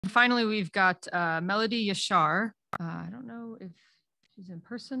Finally, we've got Melodie Yashar. I don't know if she's in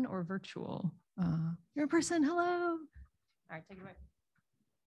person or virtual. You're in person, hello. All right, take it away.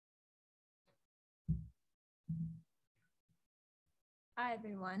 Hi,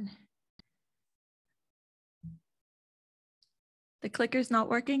 everyone. The clicker's not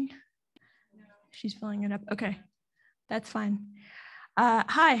working? No. She's filling it up. Okay, that's fine.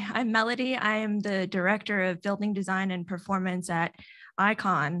 Hi, I'm Melodie. I am the Director of Building Design and Performance at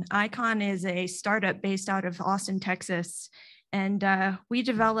ICON. ICON is a startup based out of Austin, Texas, and we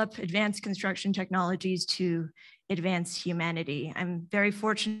develop advanced construction technologies to advance humanity. I'm very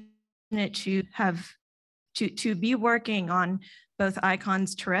fortunate to have to be working on both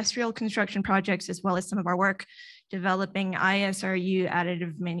ICON's terrestrial construction projects as well as some of our work developing ISRU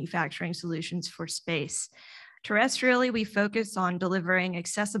additive manufacturing solutions for space. Terrestrially, we focus on delivering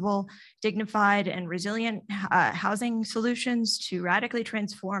accessible, dignified, and resilient housing solutions to radically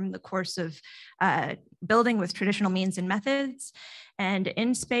transform the course of building with traditional means and methods. And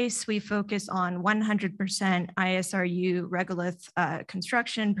in space, we focus on 100% ISRU regolith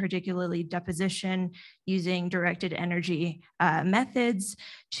construction, particularly deposition, using directed energy methods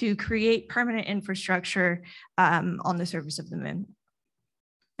to create permanent infrastructure on the surface of the moon.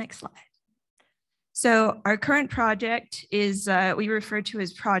 Next slide. So our current project is, we refer to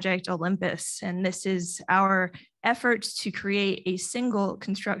as Project Olympus, and this is our efforts to create a single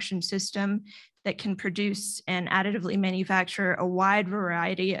construction system that can produce and additively manufacture a wide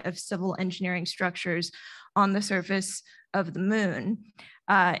variety of civil engineering structures on the surface of the moon.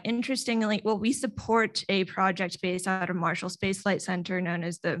 Interestingly, well, we support a project based out of Marshall Space Flight Center known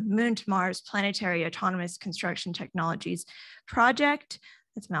as the Moon to Mars Planetary Autonomous Construction Technologies Project.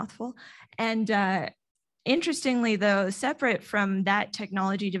 That's a mouthful. And interestingly, though, separate from that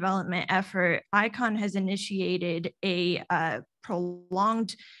technology development effort, ICON has initiated a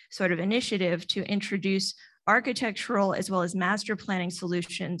prolonged sort of initiative to introduce architectural as well as master planning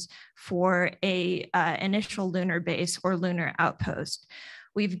solutions for a initial lunar base or lunar outpost.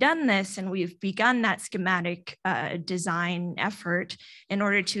 We've done this and we've begun that schematic design effort in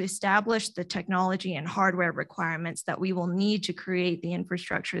order to establish the technology and hardware requirements that we will need to create the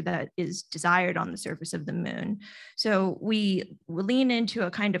infrastructure that is desired on the surface of the moon. So we lean into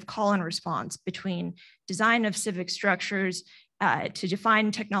a kind of call and response between design of civic structures to define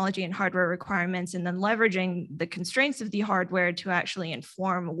technology and hardware requirements, and then leveraging the constraints of the hardware to actually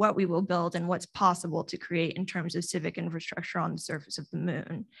inform what we will build and what's possible to create in terms of civic infrastructure on the surface of the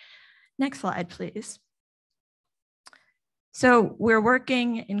moon. Next slide, please. So we're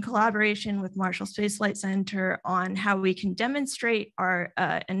working in collaboration with Marshall Space Flight Center on how we can demonstrate our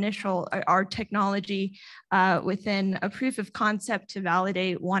our technology within a proof of concept to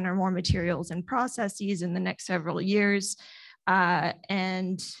validate one or more materials and processes in the next several years.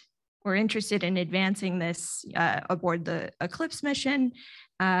 And we're interested in advancing this aboard the Eclipse mission,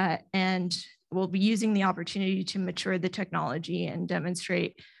 and we'll be using the opportunity to mature the technology and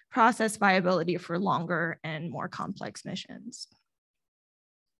demonstrate process viability for longer and more complex missions.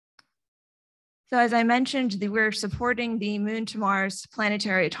 So as I mentioned, we're supporting the Moon to Mars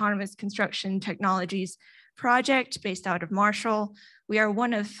Planetary Autonomous Construction Technologies project based out of Marshall. We are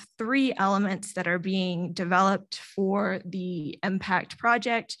one of 3 elements that are being developed for the MPACT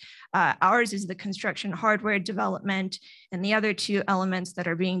project. Ours is the construction hardware development, and the other 2 elements that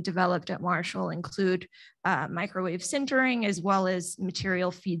are being developed at Marshall include microwave sintering as well as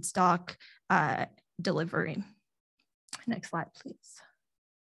material feedstock delivery. Next slide, please.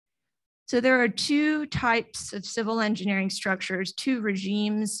 So there are 2 types of civil engineering structures, 2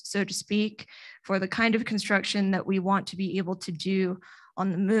 regimes, so to speak, for the kind of construction that we want to be able to do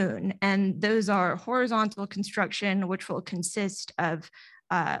on the moon. And those are horizontal construction, which will consist of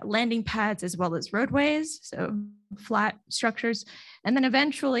landing pads as well as roadways, so flat structures. And then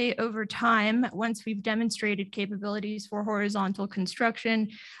eventually over time, once we've demonstrated capabilities for horizontal construction,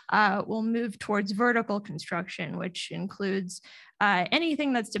 we'll move towards vertical construction, which includes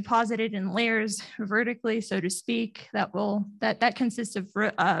anything that's deposited in layers vertically, so to speak, that consists of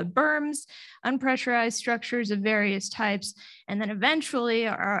berms, unpressurized structures of various types, and then eventually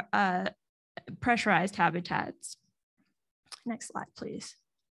our pressurized habitats. Next slide, please.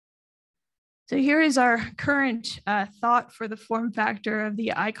 So here is our current thought for the form factor of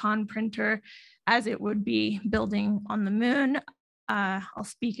the ICON printer as it would be building on the moon. I'll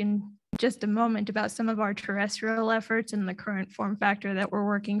speak in just a moment about some of our terrestrial efforts and the current form factor that we're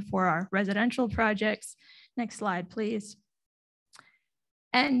working for our residential projects. Next slide, please.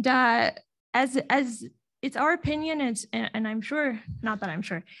 And as it's our opinion, and I'm sure, not that I'm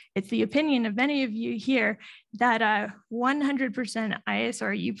sure, it's the opinion of many of you here that 100%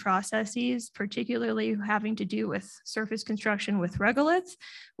 ISRU processes, particularly having to do with surface construction with regoliths,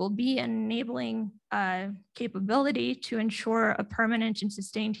 will be an enabling capability to ensure a permanent and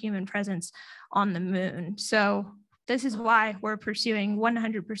sustained human presence on the moon. So this is why we're pursuing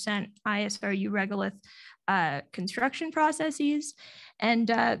 100% ISRU regolith construction processes. And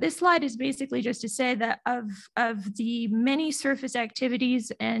this slide is basically just to say that of the many surface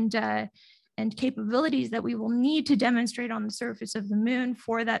activities and capabilities that we will need to demonstrate on the surface of the moon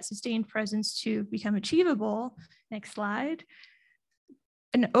for that sustained presence to become achievable, next slide,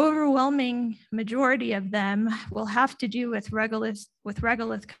 an overwhelming majority of them will have to do with regolith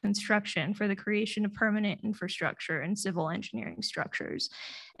construction for the creation of permanent infrastructure and civil engineering structures.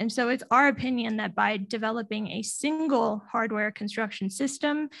 And so it's our opinion that by developing a single hardware construction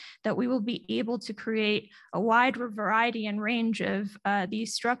system, that we will be able to create a wide variety and range of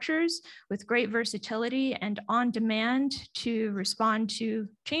these structures with great versatility and on demand to respond to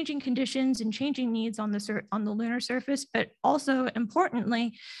changing conditions and changing needs on the lunar surface, but also importantly,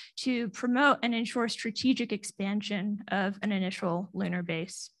 to promote and ensure strategic expansion of an initial lunar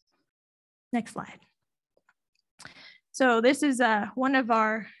base. Next slide. So this is one of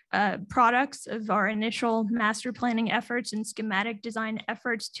our products of our initial master planning efforts and schematic design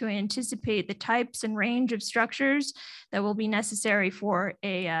efforts to anticipate the types and range of structures that will be necessary for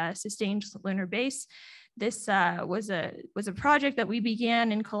a sustained lunar base. This was a project that we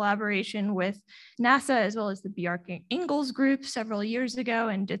began in collaboration with NASA as well as the Bjarke-Ingels group several years ago,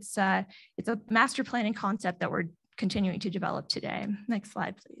 and it's a master planning concept that we're continuing to develop today. Next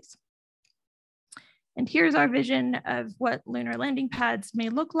slide, please. And here's our vision of what lunar landing pads may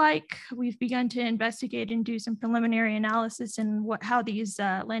look like. We've begun to investigate and do some preliminary analysis in how these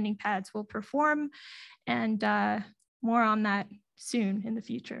landing pads will perform, and more on that soon in the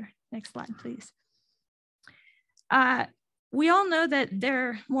future. Next slide, please. We all know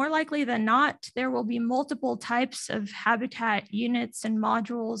that more likely than not, there will be multiple types of habitat units and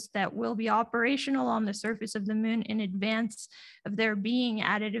modules that will be operational on the surface of the moon in advance of there being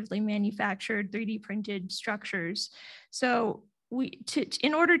additively manufactured 3D printed structures. So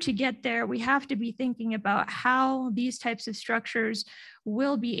in order to get there, we have to be thinking about how these types of structures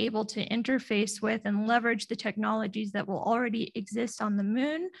will be able to interface with and leverage the technologies that will already exist on the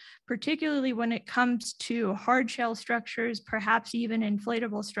moon, particularly when it comes to hard shell structures, perhaps even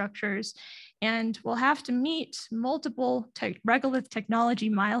inflatable structures. And we'll have to meet multiple regolith technology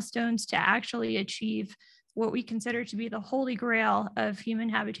milestones to actually achieve what we consider to be the holy grail of human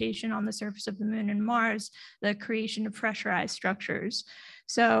habitation on the surface of the moon and Mars, the creation of pressurized structures.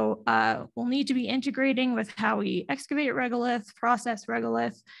 So we'll need to be integrating with how we excavate regolith, process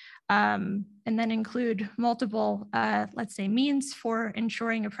regolith, and then include multiple, let's say, means for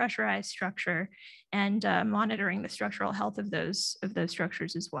ensuring a pressurized structure and monitoring the structural health of those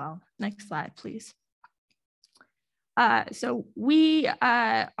structures as well. Next slide, please. So we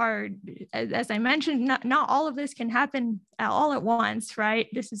are, as I mentioned, not all of this can happen all at once, right?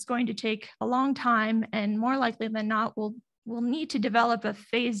 This is going to take a long time, and more likely than not, we'll need to develop a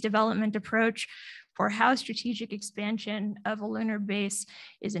phased development approach for how strategic expansion of a lunar base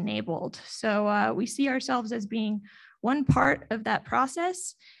is enabled. So we see ourselves as being one part of that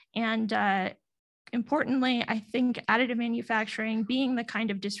process, and importantly, I think additive manufacturing being the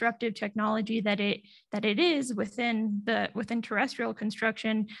kind of disruptive technology that it is within terrestrial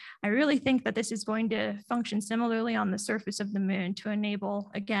construction, I really think that this is going to function similarly on the surface of the moon to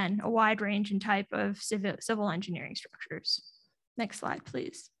enable, again, a wide range and type of civil engineering structures. Next slide,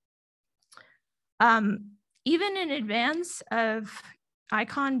 please. Even in advance of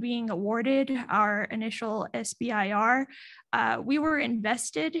ICON being awarded our initial SBIR, we were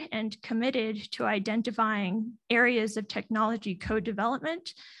invested and committed to identifying areas of technology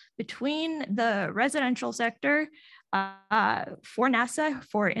co-development between the residential sector for NASA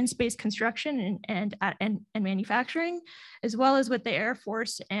for in-space construction and manufacturing, as well as with the Air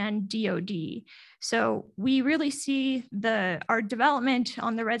Force and DoD. So we really see our development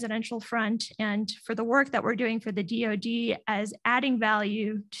on the residential front and for the work that we're doing for the DoD as adding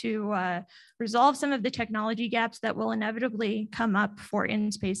value to resolve some of the technology gaps that will inevitably come up for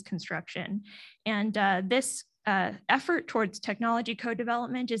in-space construction. And this effort towards technology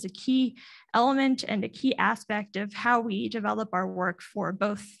co-development is a key element and a key aspect of how we develop our work for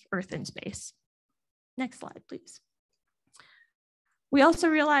both Earth and space. Next slide, please. We also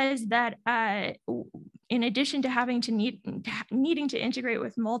realized that in addition to needing to integrate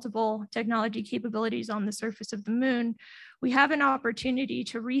with multiple technology capabilities on the surface of the moon, we have an opportunity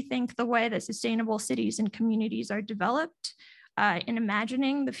to rethink the way that sustainable cities and communities are developed in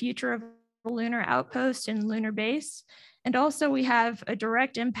imagining the future of a lunar outpost and lunar base. And also we have a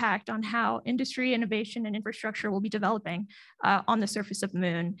direct impact on how industry, innovation, and infrastructure will be developing on the surface of the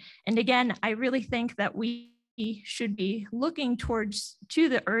moon. And again, I really think that we should be looking to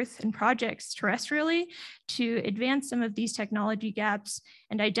the Earth and projects terrestrially to advance some of these technology gaps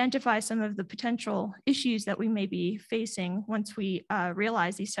and identify some of the potential issues that we may be facing once we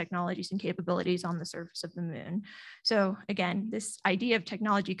realize these technologies and capabilities on the surface of the moon. So again, this idea of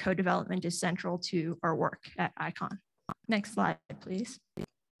technology co-development is central to our work at ICON. Next slide, please.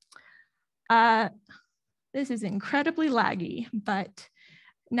 This is incredibly laggy, but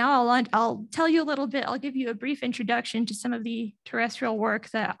now I'll tell you a little bit. I'll give you a brief introduction to some of the terrestrial work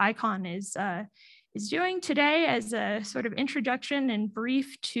that ICON is doing today as a sort of introduction and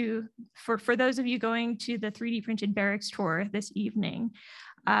brief for those of you going to the 3D printed barracks tour this evening.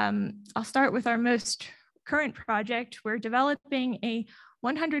 I'll start with our most current project. We're developing a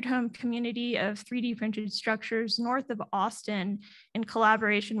 100 home community of 3D printed structures north of Austin in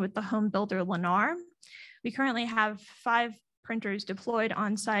collaboration with the home builder Lunar. We currently have 5 printers deployed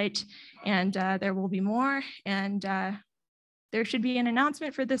on site, and there will be more. And there should be an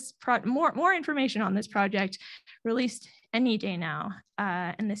announcement for this, more information on this project released any day now.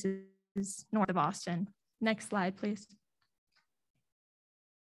 And this is north of Austin. Next slide, please.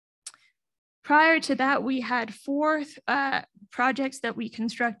 Prior to that, we had 4 projects that we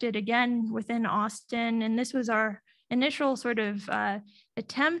constructed again within Austin, and this was our initial sort of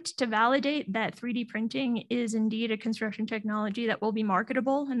attempt to validate that 3D printing is indeed a construction technology that will be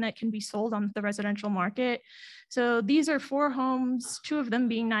marketable and that can be sold on the residential market. So these are 4 homes, 2 of them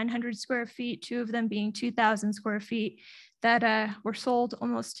being 900 square feet, 2 of them being 2,000 square feet, that were sold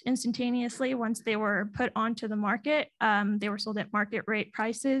almost instantaneously once they were put onto the market. They were sold at market rate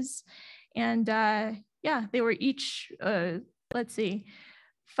prices. And yeah, they were each, let's see,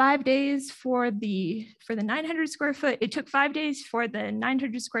 5 days for the 900 square foot. It took 5 days for the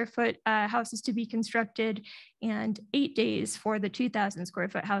 900 square foot houses to be constructed and 8 days for the 2,000 square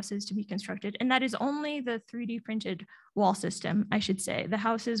foot houses to be constructed. And that is only the 3D printed wall system, I should say. The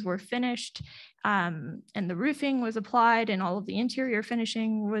houses were finished and the roofing was applied and all of the interior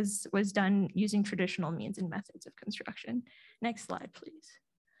finishing was done using traditional means and methods of construction. Next slide, please.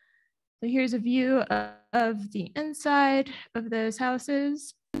 So here's a view of the inside of those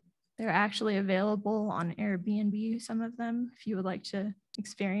houses. They're actually available on Airbnb, some of them, if you would like to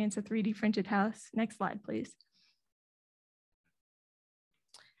experience a 3D printed house. Next slide, please.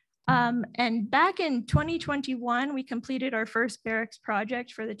 And back in 2021, we completed our first barracks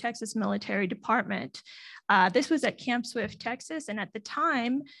project for the Texas Military Department. This was at Camp Swift, Texas. And at the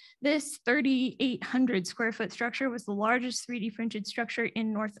time, this 3,800 square foot structure was the largest 3D printed structure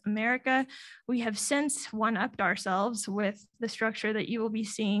in North America. We have since one-upped ourselves with the structure that you will be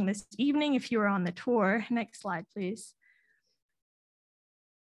seeing this evening if you are on the tour. Next slide, please.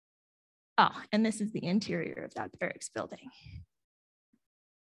 Oh, and this is the interior of that barracks building.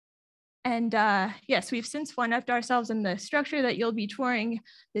 And yes, we've since one-upped ourselves, and the structure that you'll be touring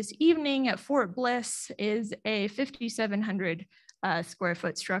this evening at Fort Bliss is a 5,700 square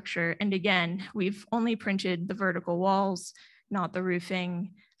foot structure. And again, we've only printed the vertical walls, not the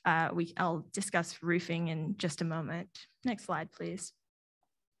roofing. I'll discuss roofing in just a moment. Next slide, please.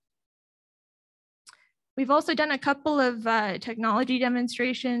 We've also done a couple of technology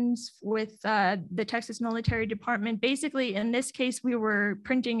demonstrations with the Texas Military Department. Basically, in this case, we were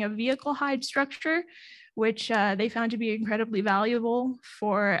printing a vehicle hide structure, which they found to be incredibly valuable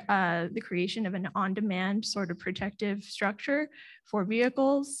for the creation of an on-demand sort of protective structure for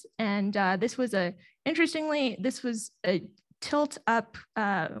vehicles. And this was a tilt-up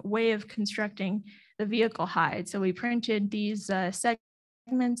way of constructing the vehicle hide. So we printed these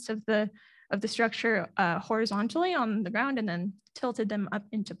segments of the structure horizontally on the ground and then tilted them up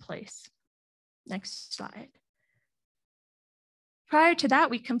into place. Next slide. Prior to that,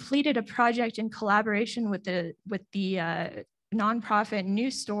 we completed a project in collaboration with the nonprofit New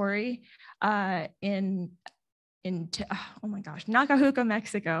Story in Nacajuca,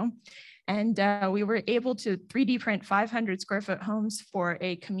 Mexico. And we were able to 3D print 500 square foot homes for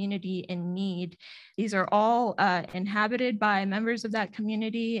a community in need. These are all inhabited by members of that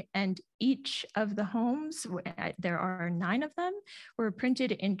community, and each of the homes, there are 9 of them, were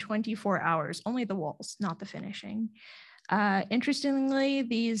printed in 24 hours, only the walls, not the finishing. Interestingly,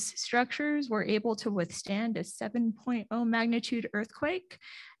 these structures were able to withstand a 7.0 magnitude earthquake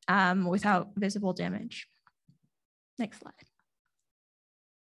without visible damage. Next slide.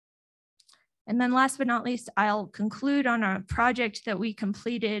 And then last but not least, I'll conclude on a project that we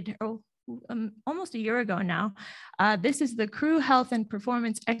completed almost a year ago now. This is the Crew Health and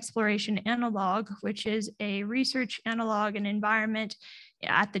Performance Exploration Analog, which is a research analog and environment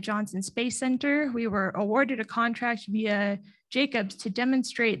at the Johnson Space Center. We were awarded a contract via Jacobs to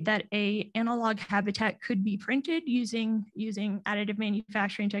demonstrate that an analog habitat could be printed using additive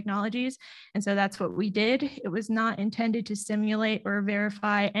manufacturing technologies. And so that's what we did. It was not intended to simulate or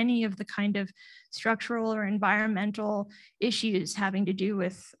verify any of the kind of structural or environmental issues having to do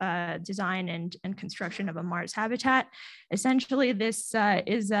with design and construction of a Mars habitat. Essentially, this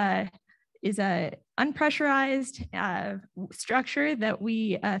is a unpressurized structure that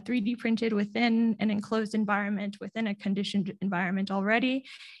we 3D printed within an enclosed environment, within a conditioned environment already.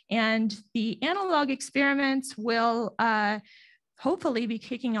 And the analog experiments will hopefully be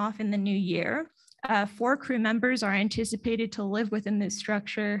kicking off in the new year. 4 crew members are anticipated to live within this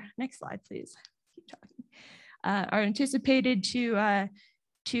structure. Next slide, please. Keep talking. Are anticipated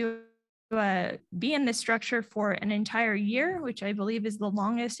to be in this structure for an entire year, which I believe is the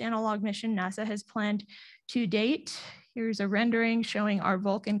longest analog mission NASA has planned to date. Here's a rendering showing our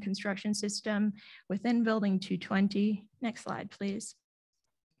Vulcan construction system within building 220. Next slide, please.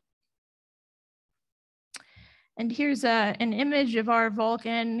 And here's an image of our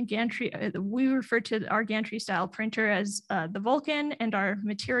Vulcan gantry. We refer to our gantry style printer as the Vulcan, and our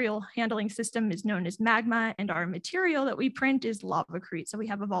material handling system is known as Magma, and our material that we print is lavacrete. So we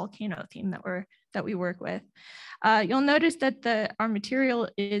have a volcano theme that we work with. You'll notice that our material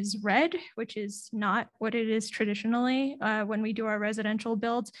is red, which is not what it is traditionally when we do our residential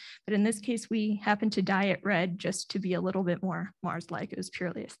builds. But in this case, we happen to dye it red just to be a little bit more Mars-like. It was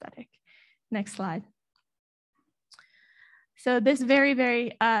purely aesthetic. Next slide. So this very,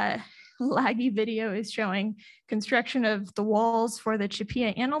 very laggy video is showing construction of the walls for the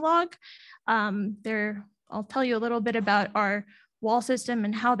CHAPEA analog. I'll tell you a little bit about our wall system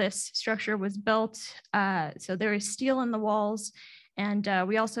and how this structure was built. So there is steel in the walls, and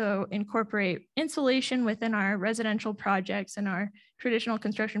we also incorporate insulation within our residential projects and our traditional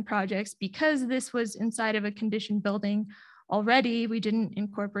construction projects. Because this was inside of a conditioned building already, we didn't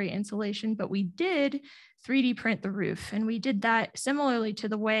incorporate insulation, but we did 3D print the roof. And we did that similarly to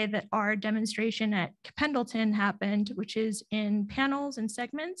the way that our demonstration at Pendleton happened, which is in panels and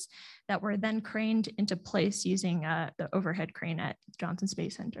segments that were then craned into place using the overhead crane at Johnson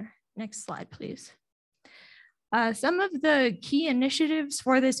Space Center. Next slide, please. Some of the key initiatives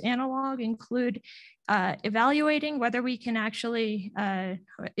for this analog include evaluating whether we can actually,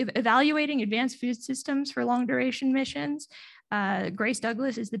 evaluating advanced food systems for long duration missions. Grace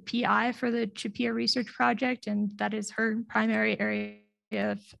Douglas is the PI for the CHAPEA research project, and that is her primary area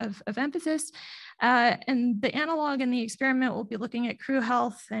of emphasis. And the analog and the experiment will be looking at crew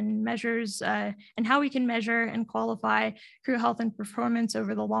health and measures and how we can measure and qualify crew health and performance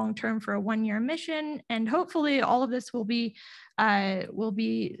over the long term for a 1-year mission. And hopefully all of this will be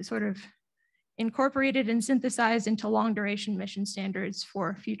sort of incorporated and synthesized into long duration mission standards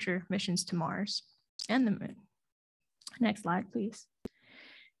for future missions to Mars and the moon. Next slide, please.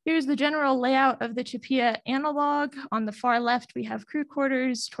 Here's the general layout of the CHAPEA analog. On the far left, we have crew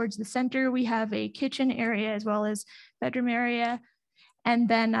quarters. Towards the center, we have a kitchen area as well as bedroom area. And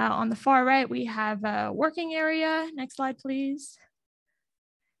then on the far right, we have a working area. Next slide, please.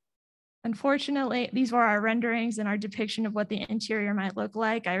 Unfortunately, these were our renderings and our depiction of what the interior might look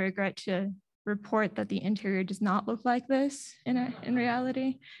like. I regret to report that the interior does not look like this in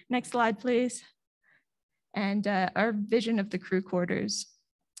reality. Next slide, please. And our vision of the crew quarters.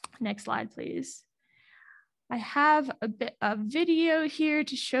 Next slide, please. I have a video here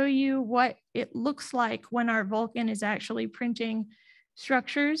to show you what it looks like when our Vulcan is actually printing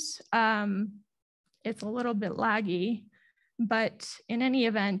structures. It's a little bit laggy, but in any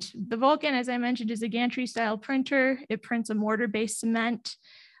event, the Vulcan, as I mentioned, is a gantry style printer. It prints a mortar-based cement.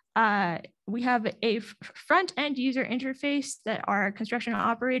 We have a front-end user interface that our construction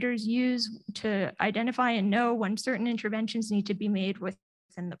operators use to identify and know when certain interventions need to be made within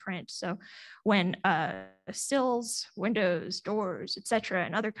the print. So when sills, windows, doors, etc.,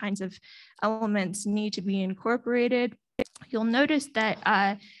 and other kinds of elements need to be incorporated, you'll notice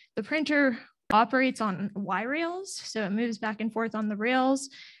that the printer operates on Y rails, so it moves back and forth on the rails,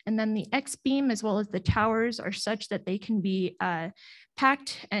 and then the X-beam as well as the towers are such that they can be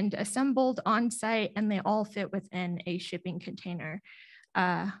packed and assembled on site, and they all fit within a shipping container.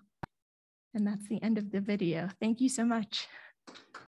 And that's the end of the video. Thank you so much.